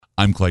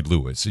I'm Clyde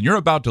Lewis, and you're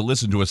about to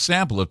listen to a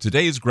sample of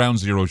today's Ground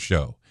Zero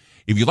show.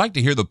 If you'd like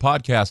to hear the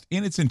podcast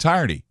in its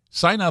entirety,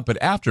 sign up at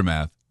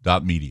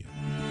aftermath.media.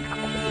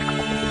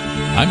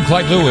 I'm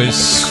Clyde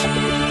Lewis,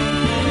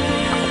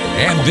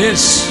 and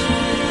this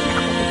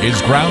is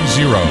Ground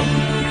Zero.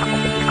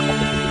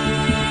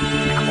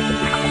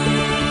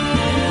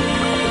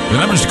 The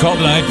numbers to call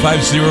tonight,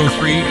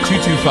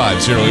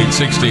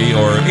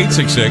 503-225-0860 or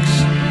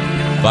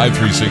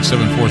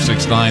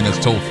 866-536-7469.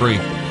 That's toll free.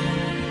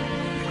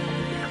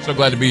 So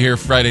glad to be here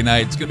Friday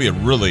night. It's going to be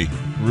a really,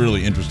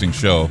 really interesting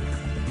show.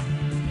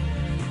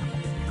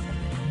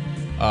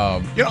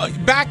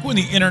 Back when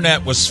the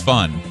internet was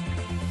fun.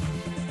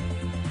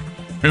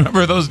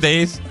 Remember those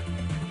days?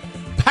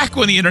 Back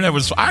when the internet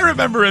was fun. I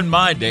remember in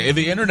my day,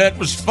 the internet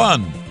was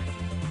fun.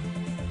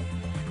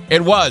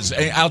 It was.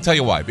 I'll tell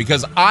you why.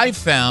 Because I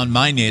found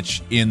my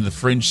niche in the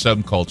fringe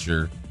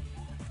subculture,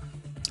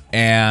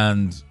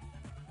 and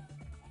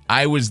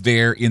I was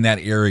there in that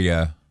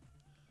area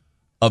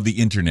of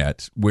the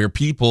internet where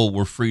people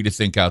were free to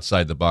think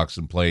outside the box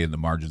and play in the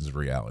margins of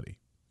reality.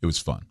 It was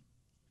fun.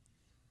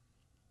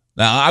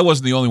 Now, I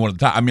wasn't the only one at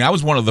the time. I mean, I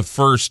was one of the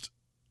first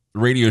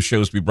radio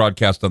shows to be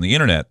broadcast on the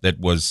internet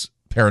that was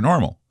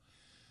paranormal.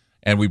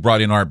 And we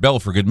brought in Art Bell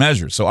for good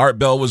measure. So Art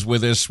Bell was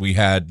with us. We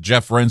had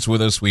Jeff Rentz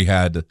with us. We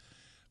had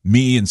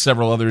me and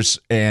several others.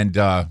 And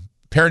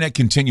Paranet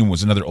Continuum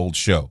was another old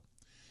show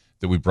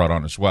that we brought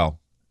on as well.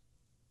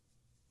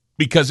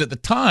 Because at the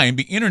time,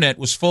 the internet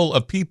was full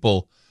of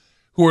people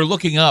who were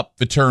looking up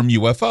the term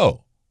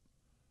UFO.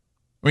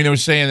 I mean, they were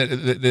saying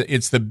that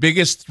it's the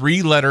biggest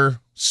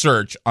three-letter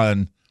search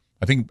on,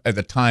 I think at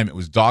the time it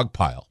was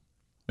Dogpile.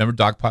 Remember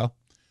Dogpile?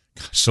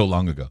 Gosh, so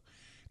long ago.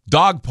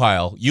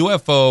 Dogpile,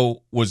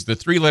 UFO was the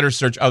three-letter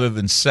search other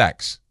than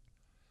sex.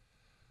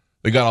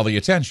 They got all the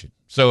attention.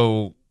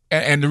 So,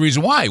 and the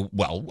reason why,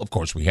 well, of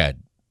course, we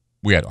had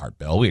Art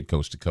Bell, we had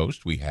Coast to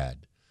Coast, we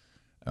had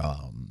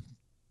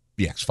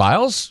the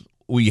X-Files,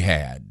 we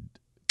had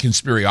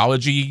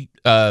conspirology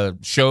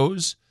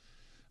shows,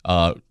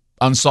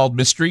 unsolved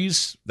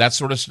mysteries, that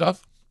sort of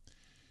stuff.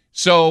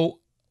 So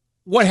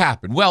what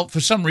happened? Well,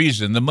 for some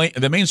reason,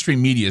 the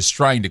mainstream media is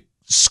trying to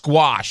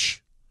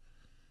squash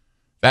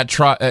that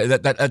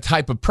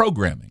type of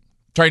programming,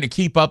 trying to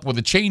keep up with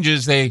the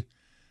changes. They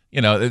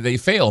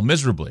fail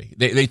miserably.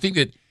 They think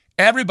that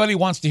everybody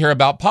wants to hear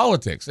about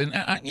politics, and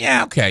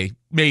yeah, okay,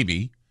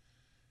 maybe,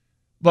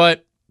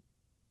 but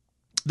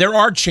there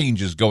are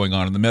changes going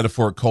on in the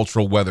metaphoric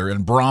cultural weather,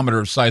 and barometer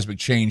of seismic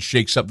change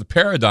shakes up the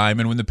paradigm.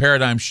 And when the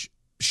paradigm's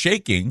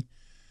shaking,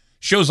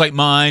 shows like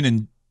mine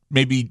and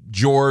maybe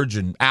George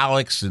and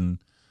Alex and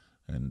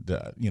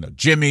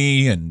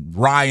Jimmy and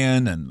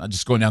Ryan, and I'm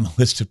just going down the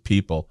list of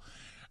people,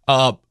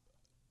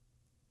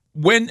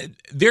 when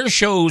their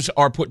shows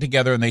are put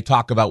together and they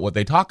talk about what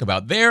they talk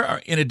about,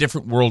 they're in a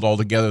different world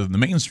altogether than the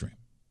mainstream.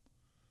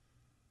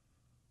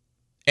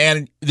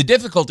 And the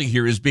difficulty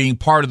here is being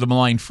part of the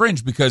maligned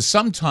fringe, because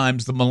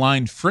sometimes the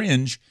maligned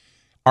fringe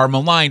are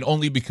maligned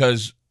only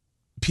because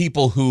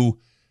people who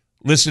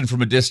listen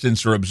from a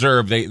distance or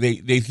observe,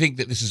 they think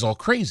that this is all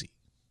crazy.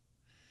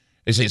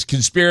 They say it's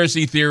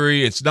conspiracy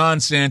theory, it's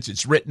nonsense,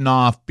 it's written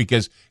off,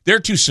 because they're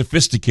too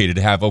sophisticated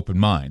to have open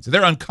minds.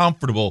 They're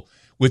uncomfortable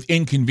with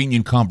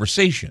inconvenient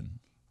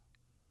conversation.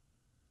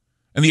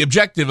 And the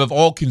objective of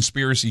all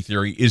conspiracy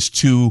theory is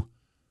to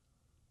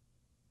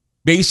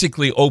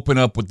basically open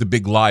up what the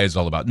big lie is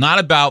all about. Not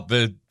about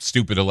the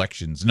stupid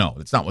elections. No,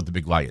 that's not what the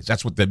big lie is.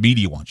 That's what the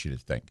media wants you to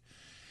think.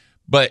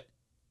 But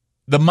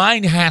the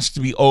mind has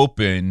to be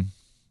open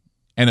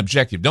and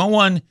objective. No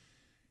one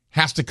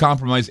has to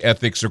compromise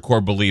ethics or core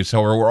beliefs.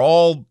 However, we're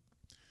all,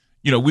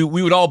 we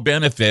would all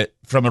benefit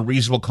from a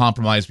reasonable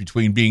compromise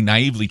between being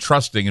naively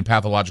trusting and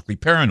pathologically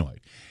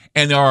paranoid.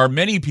 And there are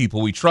many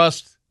people we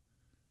trust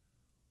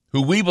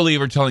who we believe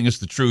are telling us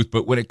the truth,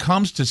 but when it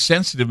comes to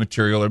sensitive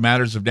material or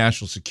matters of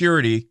national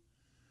security,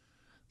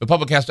 the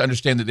public has to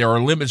understand that there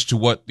are limits to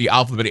what the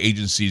alphabet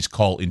agencies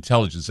call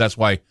intelligence. That's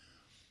why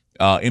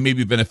it may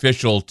be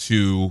beneficial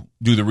to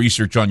do the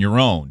research on your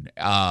own.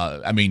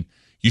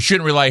 You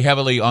shouldn't rely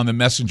heavily on the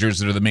messengers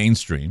that are the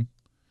mainstream,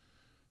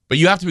 but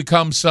you have to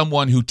become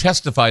someone who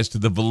testifies to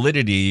the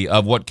validity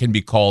of what can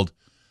be called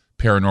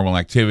paranormal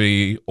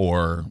activity,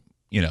 or,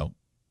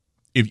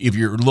 if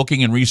you're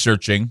looking and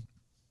researching.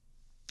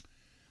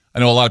 I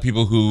know a lot of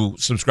people who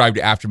subscribe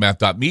to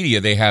aftermath.media,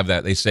 they have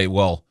that. They say,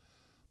 well,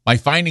 my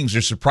findings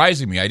are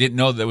surprising me. I didn't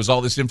know there was all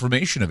this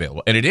information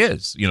available. And it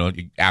is.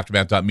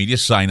 Aftermath.media,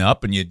 sign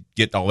up and you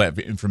get all that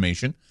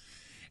information.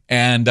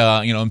 And,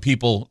 and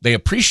people, they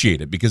appreciate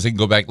it because they can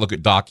go back, look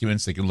at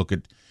documents. They can look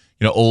at,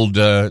 old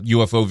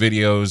UFO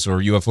videos or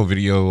UFO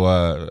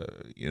video,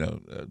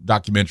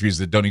 documentaries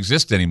that don't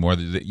exist anymore.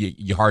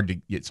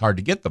 It's hard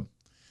to get them.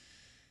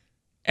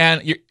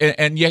 And you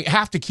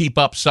have to keep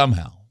up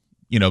somehow.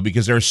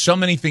 Because there are so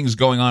many things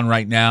going on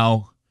right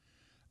now.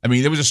 I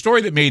mean, there was a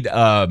story that made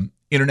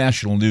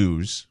international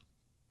news.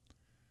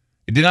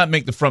 It did not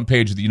make the front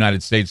page of the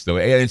United States, though.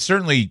 And it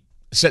certainly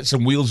set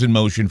some wheels in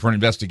motion for an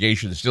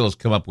investigation that still has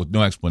come up with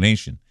no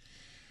explanation.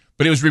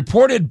 But it was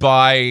reported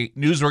by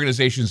news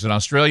organizations in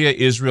Australia,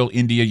 Israel,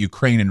 India,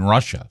 Ukraine, and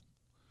Russia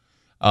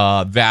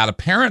that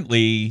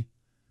apparently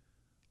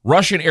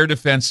Russian air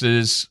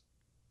defenses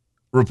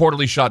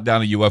reportedly shot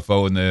down a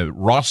UFO in the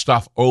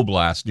Rostov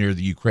Oblast near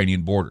the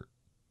Ukrainian border.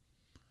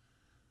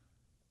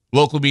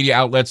 Local media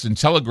outlets and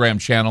Telegram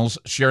channels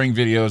sharing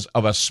videos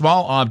of a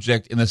small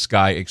object in the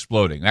sky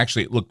exploding.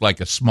 Actually, it looked like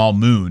a small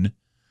moon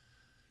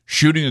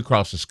shooting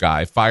across the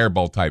sky,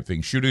 fireball type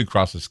thing, shooting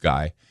across the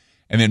sky,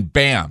 and then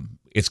bam,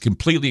 it's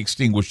completely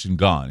extinguished and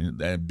gone.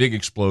 A big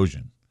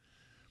explosion.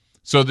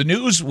 So the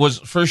news was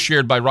first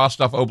shared by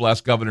Rostov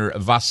Oblast Governor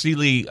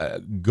Vasily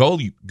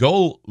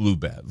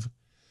Golubev.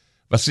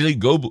 Vasily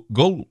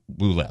Golubev,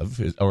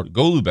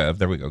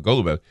 there we go,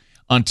 Golubev,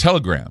 on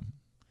Telegram.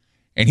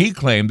 And he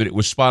claimed that it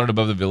was spotted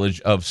above the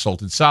village of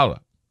Sultan Sala.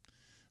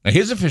 Now,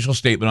 his official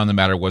statement on the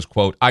matter was,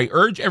 quote, I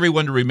urge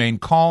everyone to remain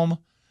calm.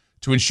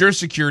 To ensure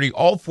security,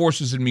 all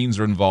forces and means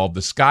are involved.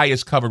 The sky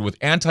is covered with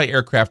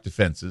anti-aircraft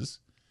defenses.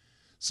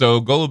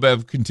 So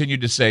Golubev continued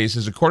to say, he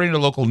says, according to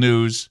local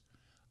news,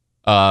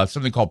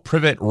 something called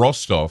Privet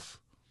Rostov,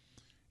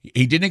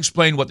 he didn't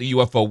explain what the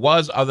UFO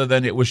was other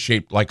than it was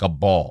shaped like a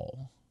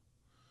ball.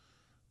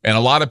 And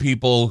a lot of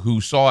people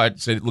who saw it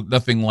said it looked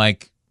nothing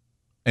like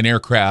an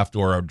aircraft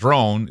or a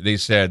drone. They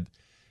said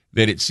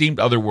that it seemed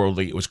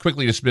otherworldly. It was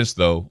quickly dismissed,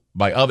 though,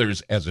 by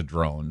others as a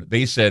drone.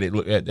 They said,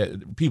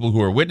 people who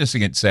were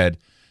witnessing it said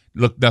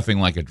it looked nothing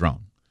like a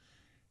drone.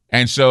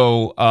 And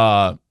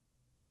so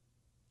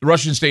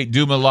Russian State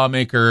Duma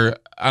lawmaker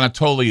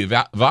Anatoly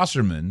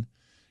Wasserman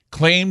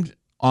claimed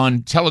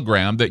on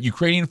Telegram that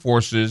Ukrainian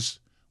forces,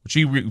 which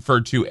he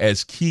referred to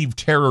as Kyiv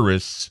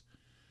terrorists,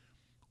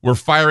 were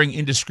firing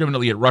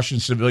indiscriminately at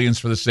Russian civilians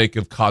for the sake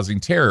of causing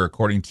terror,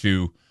 according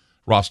to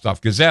Rostov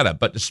Gazeta.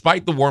 But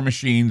despite the war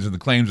machines and the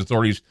claims,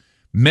 authorities,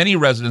 many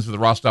residents of the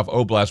Rostov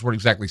Oblast weren't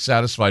exactly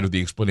satisfied with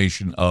the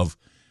explanation of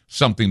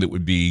something that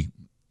would be,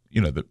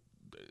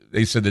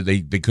 they said that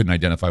they couldn't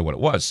identify what it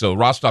was. So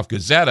Rostov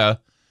Gazeta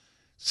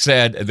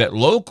said that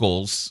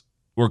locals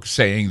were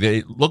saying that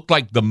it looked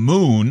like the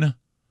moon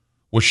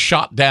was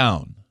shot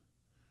down.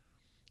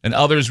 And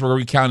others were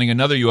recounting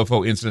another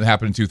UFO incident that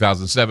happened in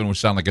 2007, which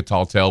sounded like a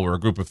tall tale, where a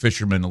group of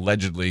fishermen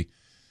allegedly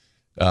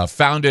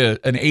found an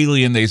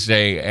alien, they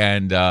say,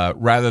 and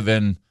rather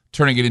than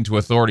turning it into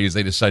authorities,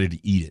 they decided to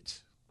eat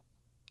it.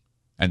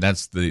 And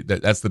that's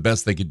the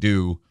best they could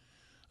do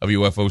of a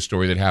UFO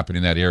story that happened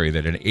in that area,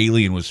 that an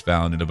alien was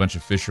found and a bunch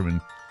of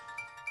fishermen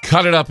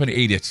cut it up and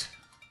ate it.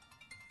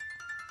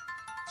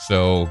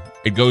 So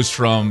it goes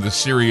from the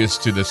serious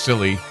to the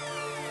silly,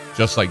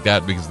 just like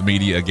that, because the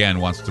media, again,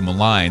 wants to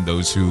malign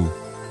those who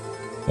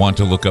want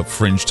to look up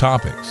fringe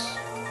topics.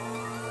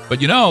 But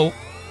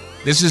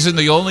this isn't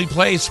the only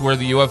place where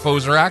the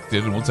UFOs are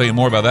active, and we'll tell you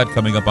more about that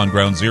coming up on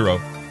Ground Zero.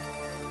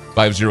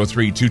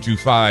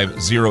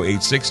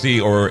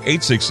 503-225-0860 or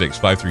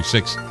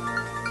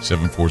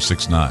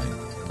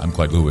 866-536-7469. I'm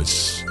Clyde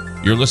Lewis.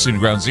 You're listening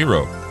to Ground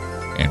Zero,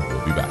 and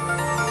we'll be back.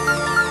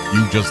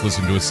 You just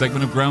listened to a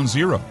segment of Ground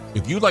Zero.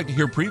 If you'd like to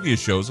hear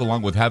previous shows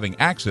along with having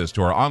access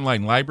to our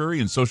online library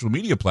and social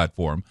media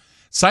platform,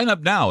 sign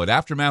up now at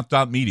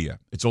aftermath.media.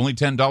 It's only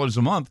 $10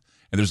 a month,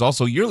 and there's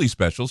also yearly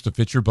specials to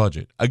fit your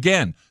budget.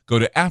 Again, go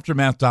to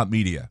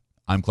aftermath.media.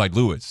 I'm Clyde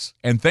Lewis,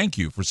 and thank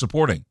you for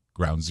supporting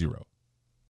Ground Zero.